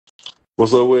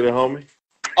What's up with it, homie?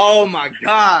 Oh my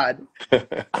God.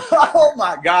 Oh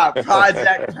my God.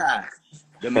 Project Pat.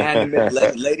 The man, the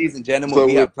myth. Ladies and What's gentlemen, up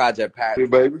we with have Project Pat it,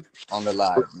 baby? on the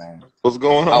live, man. What's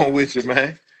going How, on with you,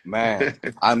 man? man,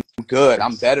 I'm good.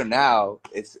 I'm better now.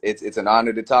 It's an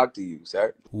honor to talk to you,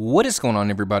 sir. What is going on,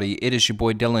 everybody? It is your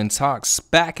boy Dylan Talks,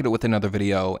 back at it with another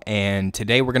video, and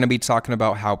today we're going to be talking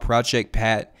about how Project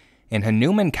Pat and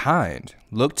Hanumankind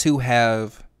look to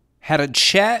have had a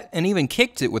chat and even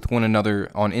kicked it with one another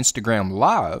on Instagram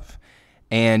Live.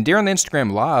 And during the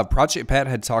Instagram Live, Project Pat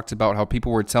had talked about how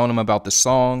people were telling him about the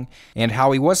song and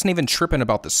how he wasn't even tripping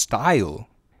about the style,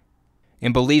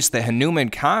 and believes that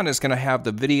Hanumankind is going to have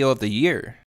the video of the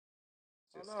year.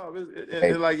 No,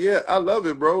 Hey, like, yeah, I love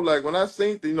it, bro. Like when I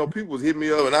seen, people was hitting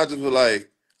me up, and I just was like,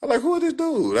 who is this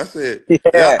dude? I said,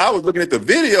 yeah, I was looking at the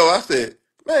video. I said,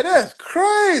 man, that's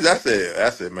crazy. I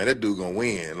said, man, that dude gonna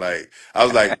win. Like, I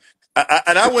was like,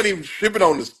 and I wasn't even tripping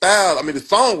on the style. I mean, the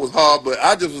song was hard, but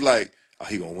I just was like, oh,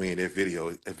 he gonna win that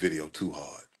video. That video too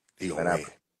hard. He gonna man, I win.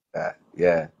 appreciate that.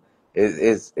 Yeah,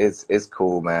 it's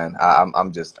cool, man.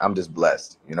 I'm just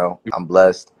blessed. You know, I'm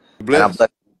blessed, You and I'm blessed.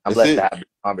 blessed. I'm That's blessed to it. have this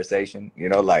conversation. You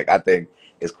know, like I think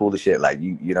it's cool as shit. Like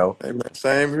you know. Hey man,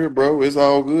 same here, bro. It's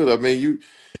all good. I mean,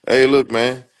 hey, look,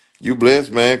 man, you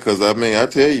blessed, man. Because I mean, I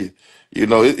tell you,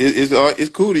 it's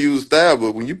cool to use style,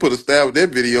 but when you put a style with that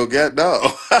video, god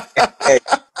dog. Hey,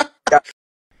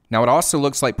 Now, it also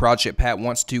looks like Project Pat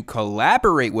wants to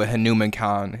collaborate with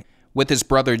Hanumankind with his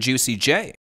brother Juicy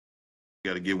J.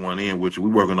 Got to get one in, which we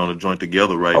working on a joint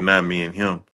together right now, me and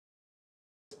him.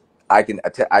 I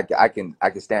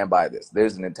can stand by this.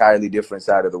 There's an entirely different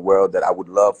side of the world that I would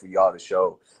love for y'all to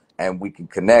show, and we can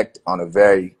connect on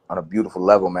a beautiful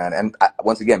level, man. And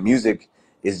once again, music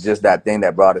is just that thing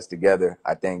that brought us together.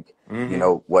 I think you Mm-hmm.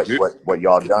 know what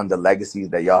y'all done, the legacies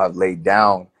that y'all have laid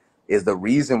down, is the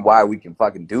reason why we can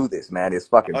fucking do this, man. It's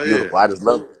fucking Oh yeah. beautiful.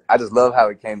 I just love how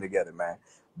it came together, man.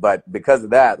 But because of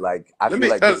that, like I Let feel me.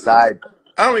 like this side,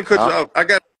 I don't even cut you huh? off. I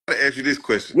got to ask you this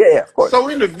question. Yeah, yeah, of course. So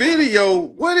in the video,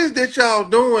 what is that y'all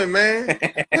doing, man?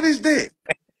 What is that?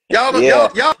 Y'all, Yeah.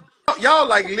 y'all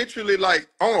like literally like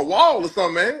on a wall or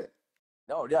something, man.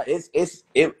 No, yeah,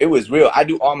 it was real. I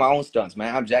do all my own stunts,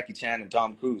 man. I'm Jackie Chan and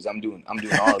Tom Cruise. I'm doing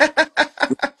all of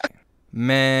it.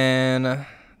 Man,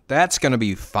 that's going to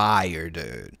be fire,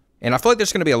 dude. And I feel like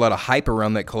there's going to be a lot of hype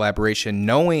around that collaboration,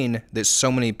 knowing that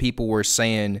so many people were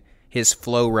saying his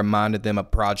flow reminded them of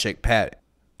Project Pat.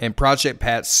 And Project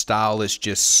Pat's style is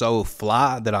just so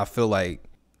fly that I feel like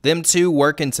them two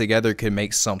working together could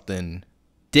make something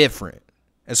different.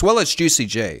 As well as Juicy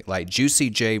J. Like Juicy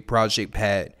J, Project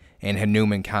Pat, and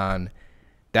Hanumankind.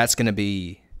 That's going to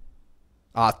be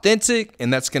authentic,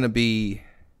 and that's going to be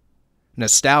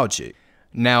nostalgic.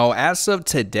 Now, as of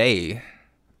today,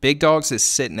 BigDawgs is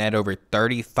sitting at over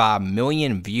 35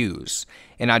 million views,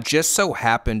 and I just so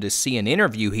happened to see an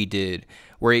interview he did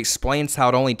where he explains how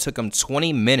it only took him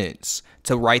 20 minutes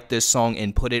to write this song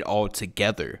and put it all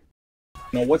together.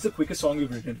 Now, what's the quickest song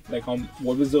you've written? Like,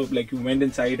 what was the, like, you went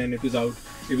inside and it was out,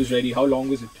 it was ready. How long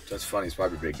was it? That's funny. It's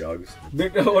probably BigDawgs.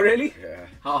 Oh, really? Yeah.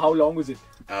 How long was it?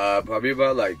 Probably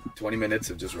about like 20 minutes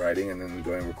of just writing and then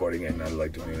going recording it another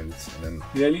like 20 minutes. And then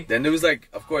Really? Then there was like,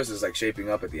 of course, it was like shaping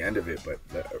up at the end of it. But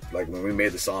like when we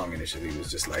made the song initially, it was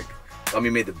just like, we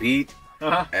made the beat.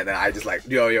 And then I just like,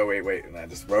 yo, wait. And I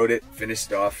just wrote it,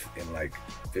 finished off in like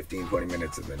 15, 20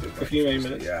 minutes. And then just 15, 20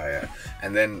 minutes? Yeah.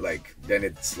 And then then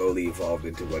it slowly evolved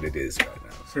into what it is right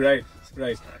now. So Right.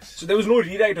 nice. So there was no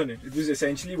rewrite on it. It was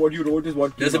essentially what you wrote is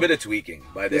what There's a came bit out. of tweaking.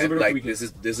 By There's a then, bit of like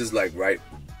tweaking. this is like right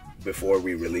before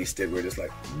we released it. We're just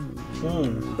like,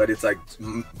 but it's like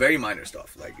very minor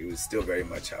stuff. Like it was still very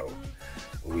much how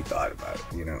we thought about it,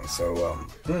 you know. So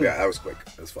yeah, that was quick.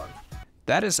 It was fun.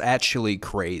 That is actually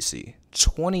crazy.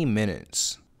 20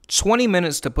 minutes. 20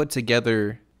 minutes to put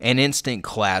together an instant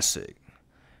classic.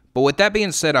 But with that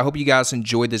being said, I hope you guys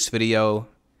enjoyed this video.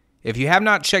 If you have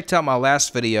not checked out my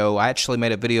last video, I actually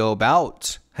made a video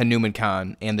about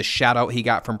Hanumankind and the shout out he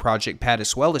got from Project Pat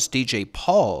as well as DJ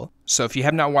Paul. So if you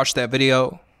have not watched that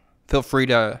video, feel free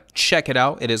to check it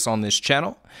out. It is on this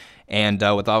channel. And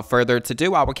without further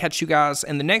ado, I will catch you guys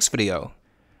in the next video.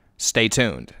 Stay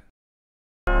tuned.